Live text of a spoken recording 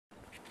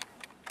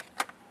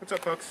What's up,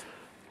 folks?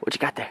 What you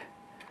got there?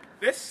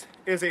 This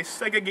is a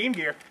Sega Game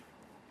Gear.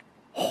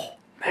 Oh,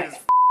 It man. is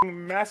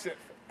massive.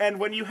 And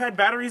when you had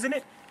batteries in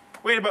it,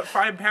 weighed about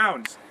 5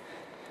 pounds.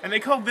 And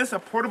they called this a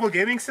portable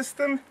gaming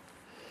system?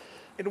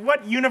 In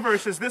what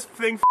universe is this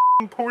thing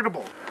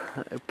portable?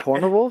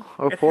 Portable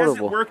or It portable?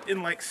 hasn't worked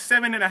in like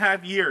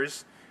 7.5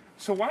 years.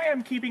 So why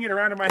I'm keeping it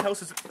around in my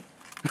house is...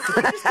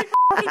 Did you see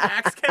a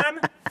axe can?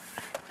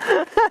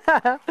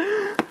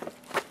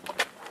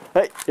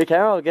 Hey, your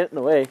camera will get in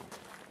the way.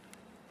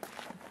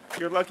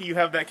 You're lucky you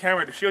have that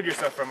camera to shield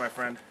yourself from, my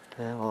friend.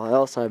 Yeah, well, I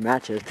also have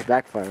matches to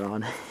backfire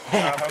on.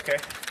 Okay.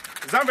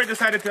 Zombert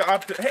decided to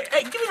opt...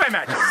 Hey, give me my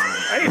matches!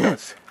 I need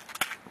those.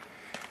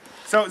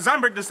 So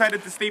Zombert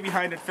decided to stay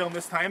behind and film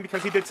this time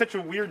because he did such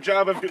a weird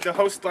job of the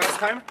host last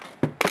time.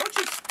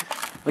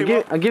 Don't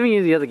you... I'm giving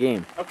you the other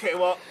game. Okay,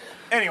 well,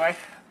 anyway,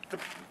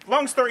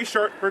 long story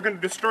short, we're going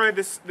to destroy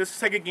this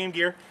Sega Game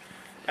Gear,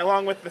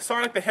 along with the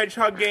Sonic the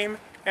Hedgehog game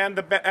and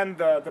the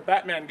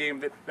Batman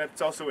game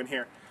that's also in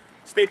here.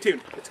 Stay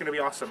tuned; it's going to be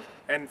awesome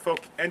and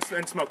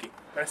smoky.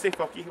 Did I say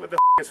folky? What the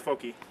is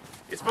folky?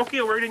 Is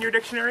folky a word in your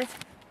dictionary?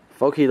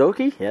 Folky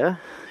Doki? Yeah,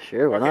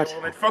 sure. Why not?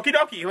 Well then, folky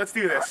dokie. Let's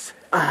do this.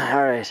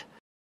 All right.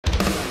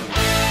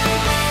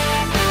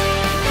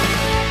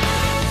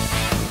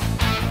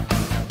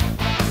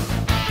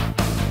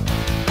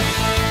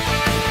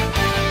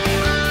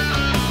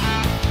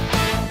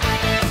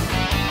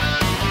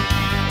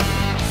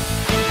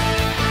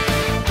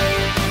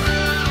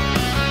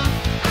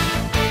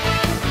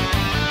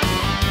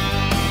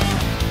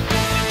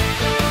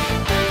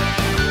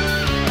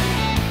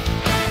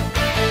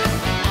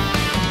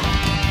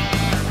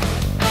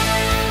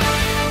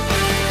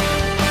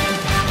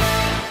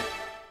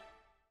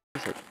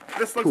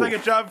 This looks like a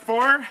job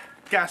for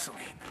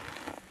gasoline.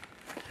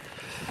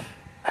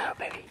 Oh,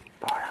 baby.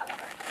 Pour it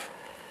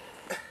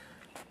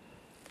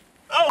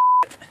all Oh!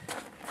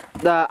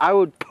 over. I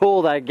would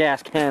pull that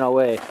gas can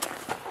away.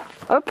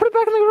 I would put it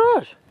back in the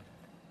garage.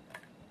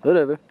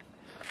 Whatever.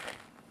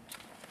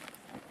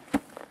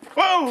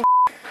 Whoa!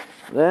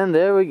 Then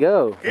there we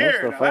go.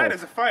 Here, now that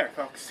is a fire,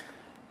 folks.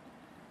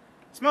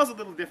 It smells a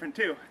little different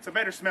too. It's a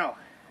better smell.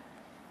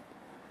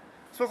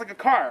 It smells like a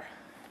car.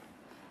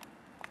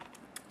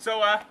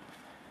 So,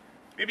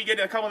 maybe get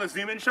a couple of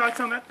zoom-in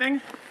shots on that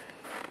thing.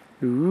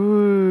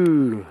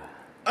 Ooh.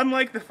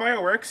 Unlike the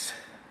fireworks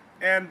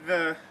and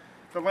the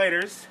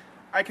lighters,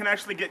 I can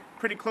actually get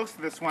pretty close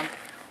to this one.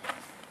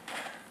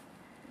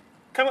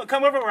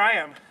 Come over where I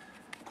am.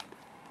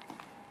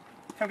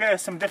 I've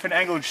got some different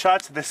angled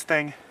shots of this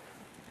thing.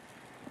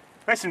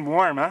 Nice and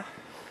warm, huh?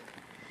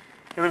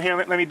 Here,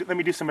 let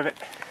me do some of it.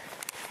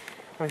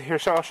 Here,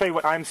 I'll show you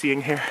what I'm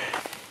seeing here.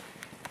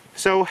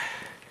 So,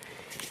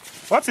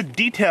 lots of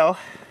detail.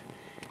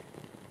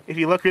 If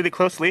you look really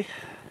closely,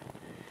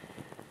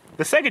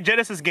 the Sega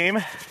Genesis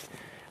game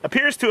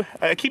appears to.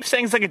 I keep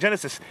saying Sega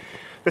Genesis.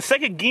 The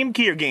Sega Game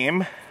Gear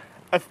game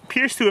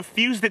appears to have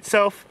fused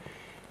itself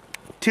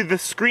to the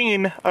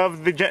screen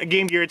of the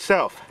Game Gear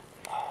itself.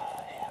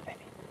 Oh, yeah, baby.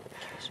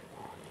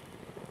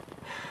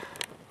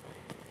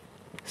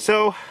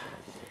 So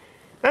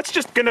that's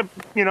just gonna,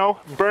 you know,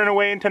 burn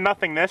away into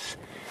nothingness.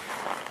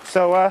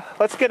 So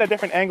let's get a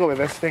different angle of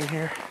this thing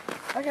here.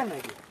 I got an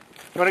idea.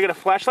 You want to get a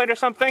flashlight or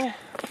something?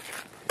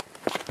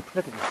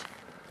 Look at this.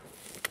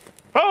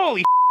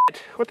 Holy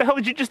shit! What the hell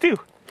did you just do?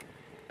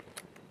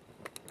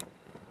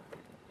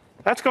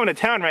 That's going to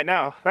town right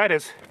now. That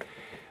is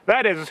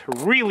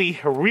really,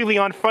 really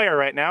on fire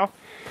right now.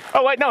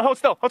 Oh wait, no, hold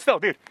still,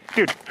 dude.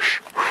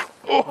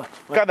 Oh,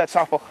 God, that's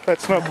awful. That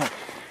smoke.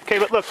 Okay,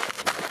 but look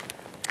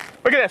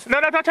at this.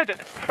 No, don't touch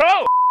it.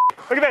 Oh,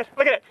 look at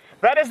that.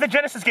 That is the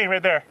Genesis game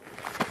right there.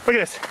 Look at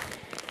this.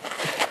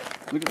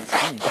 Look at this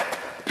thing.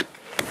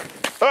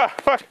 Oh,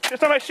 fuck,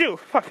 just on my shoe.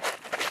 Fuck.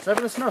 Step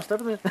in the snow,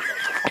 step in the...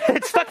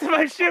 It's stuck to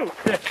my shoe.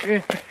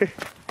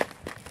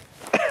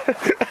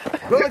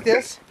 Go like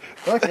this.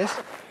 Go like this.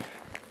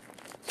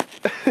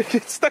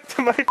 It's stuck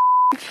to my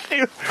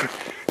shoe.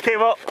 Okay,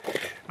 well,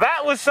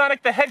 that was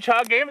Sonic the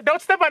Hedgehog game.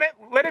 Don't step on it.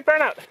 Let it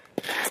burn out.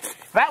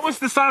 That was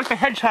the Sonic the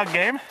Hedgehog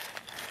game.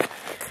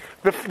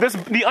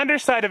 The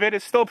underside of it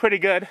is still pretty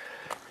good.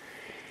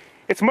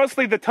 It's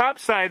mostly the top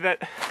side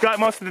that got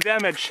most of the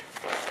damage.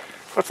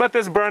 Let's let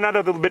this burn out a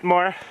little bit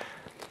more.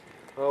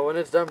 Well, when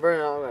it's done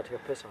burning, I'm going to take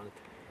a piss on it.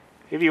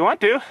 If you want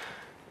to. You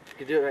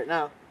can do it right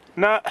now.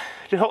 No,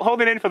 just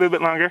hold it in for a little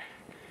bit longer.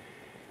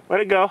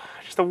 Let it go,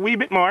 just a wee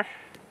bit more.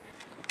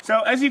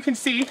 So as you can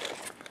see,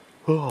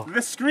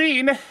 the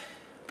screen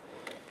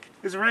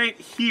is right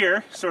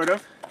here, sort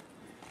of.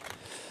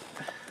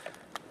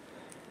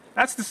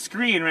 That's the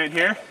screen right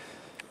here.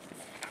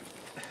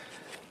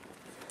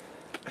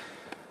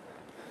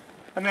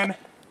 And then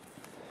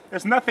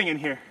there's nothing in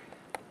here.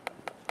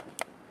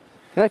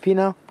 Can I pee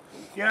now?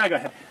 Yeah, go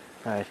ahead.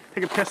 Alright.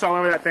 Take a piss all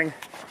over that thing.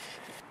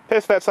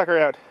 Piss that sucker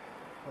out.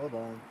 Hold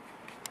on.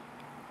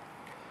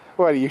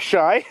 What, are you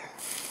shy?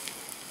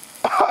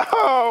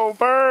 Oh,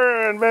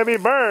 burn, baby,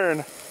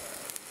 burn.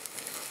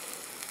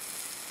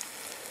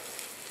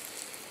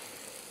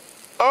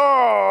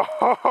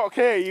 Oh,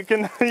 okay, you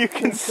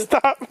can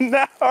stop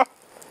now.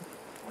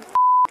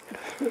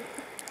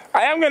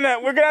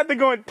 We're gonna have to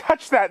go and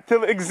touch that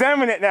to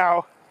examine it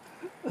now.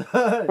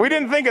 We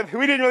didn't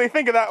really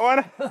think of that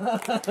one.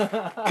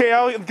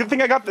 Okay, good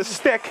thing I got the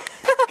stick.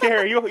 Okay,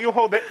 here, you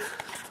hold it,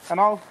 and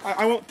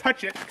I won't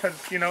touch it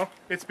because you know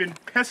it's been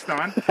pissed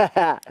on.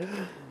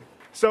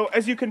 So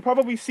as you can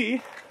probably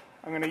see,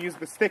 I'm gonna use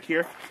the stick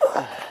here.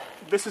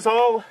 This is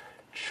all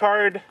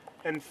charred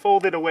and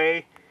folded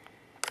away.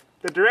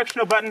 The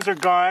directional buttons are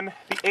gone.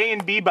 The A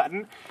and B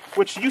button,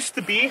 which used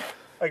to be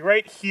like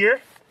right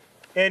here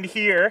and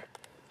here,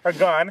 are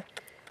gone.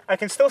 I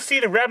can still see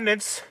the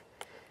remnants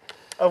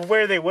of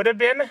where they would have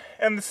been,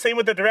 and the same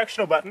with the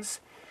directional buttons.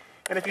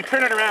 And if you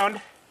turn it around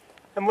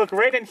and look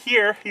right in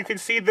here, you can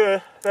see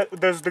the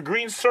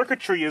green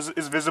circuitry is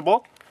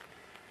visible.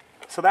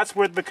 So that's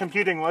where the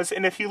computing was.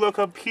 And if you look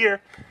up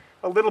here,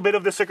 a little bit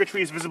of the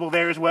circuitry is visible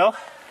there as well.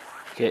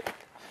 Okay.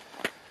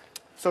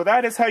 So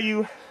that is how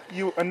you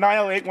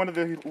annihilate one of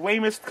the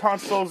lamest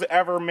consoles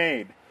ever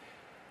made.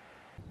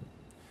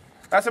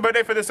 That's about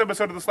it for this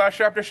episode of the Slash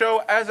Raptor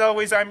Show. As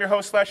always, I'm your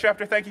host, Slash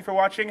Raptor. Thank you for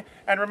watching.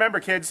 And remember,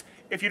 kids,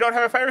 if you don't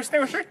have a fire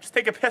extinguisher, just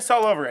take a piss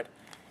all over it.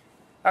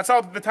 That's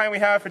all the time we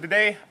have for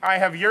today. I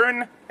have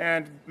urine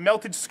and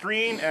melted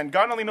screen and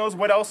God only knows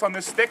what else on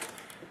this stick.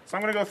 So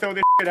I'm going to go throw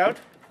this shit out.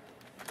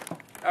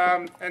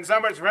 And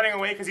Zombert's running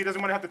away because he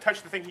doesn't want to have to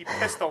touch the thing he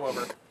pissed all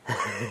over.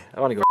 I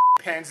want to go.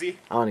 Pansy.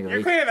 I want to go.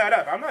 You're cleaning that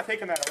up. I'm not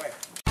taking that away.